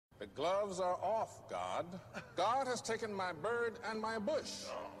gloves are off, God. God has taken my bird and my bush.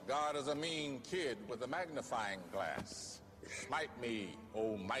 God is a mean kid with a magnifying glass. Smite me,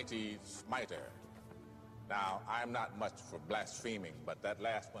 O mighty smiter. Now, I'm not much for blaspheming, but that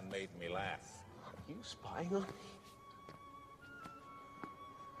last one made me laugh. Are you spying on me?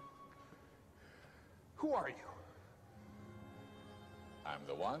 Who are you? I'm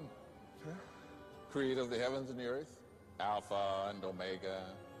the one. Huh? Creator of the heavens and the earth. Alpha and Omega.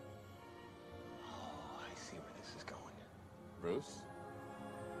 Oh, I see where this is going. Bruce,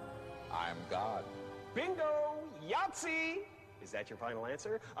 I'm God. Bingo! Yahtzee! Is that your final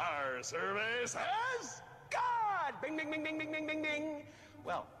answer? Our survey says God! Bing, bing, bing, bing, bing, bing, bing, bing.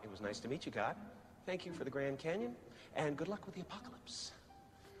 Well, it was nice to meet you, God. Thank you for the Grand Canyon, and good luck with the apocalypse.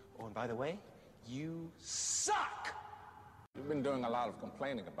 Oh, and by the way, you suck! You've been doing a lot of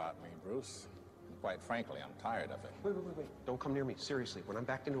complaining about me, Bruce. And quite frankly, I'm tired of it. Wait. Don't come near me. Seriously. When I'm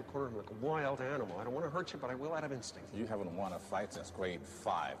backed into a corner, I'm like a wild animal. I don't want to hurt you, but I will out of instinct. You haven't won a fight since grade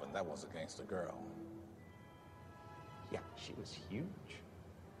 5, and that was against a girl. Yeah, she was huge.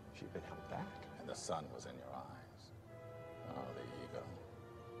 She'd been held back. And the sun was in your eyes. Oh, there you go.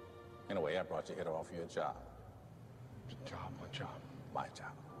 Anyway, I brought you here to offer you a job. Job? What job? My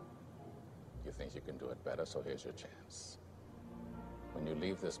job. You think you can do it better, so here's your chance. When you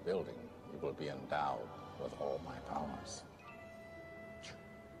leave this building, you will be endowed with all my powers. Sure.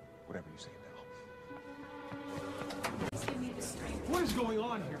 Whatever you say, Please give me the strength. What is going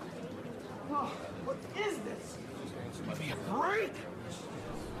on here? Oh, what is this? Give me a break!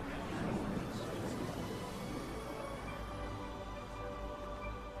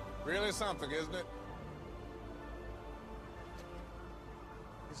 Really something, isn't it?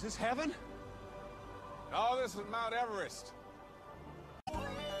 Is this heaven? No, this is Mount Everest.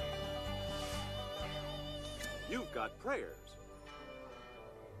 You've got prayers.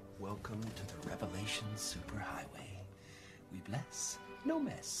 Welcome to the Revelation Superhighway. We bless, no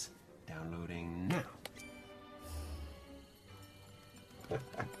mess. Downloading now.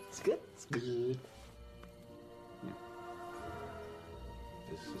 It's good. It's good.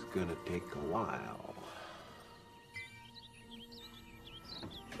 This is gonna take a while.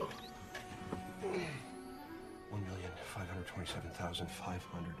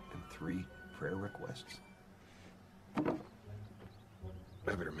 1,527,503 prayer requests. I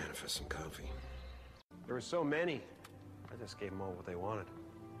better manifest some coffee. There were so many. I just gave them all what they wanted.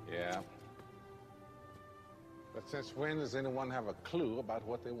 Yeah. But since when does anyone have a clue about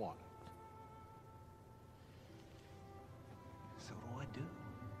what they want? So what do I do?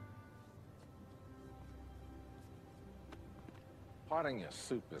 Parting your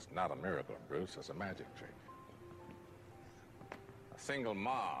soup is not a miracle, Bruce. It's a magic trick. A single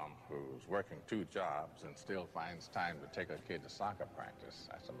mom who's working 2 jobs and still finds time to take her kid to soccer practice,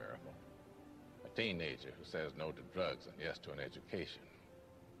 that's a miracle. A teenager who says no to drugs and yes to an education,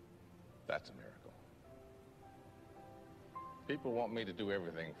 that's a miracle. People want me to do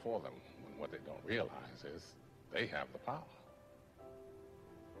everything for them, when what they don't realize is they have the power.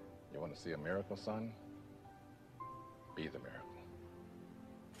 You want to see a miracle, son? Be the miracle.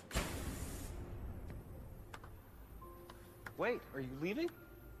 Wait, are you leaving?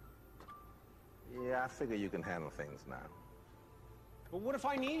 Yeah, I figure you can handle things now. But what if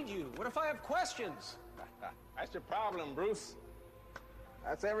I need you? What if I have questions? That's your problem, Bruce.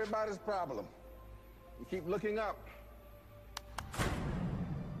 That's everybody's problem. You keep looking up.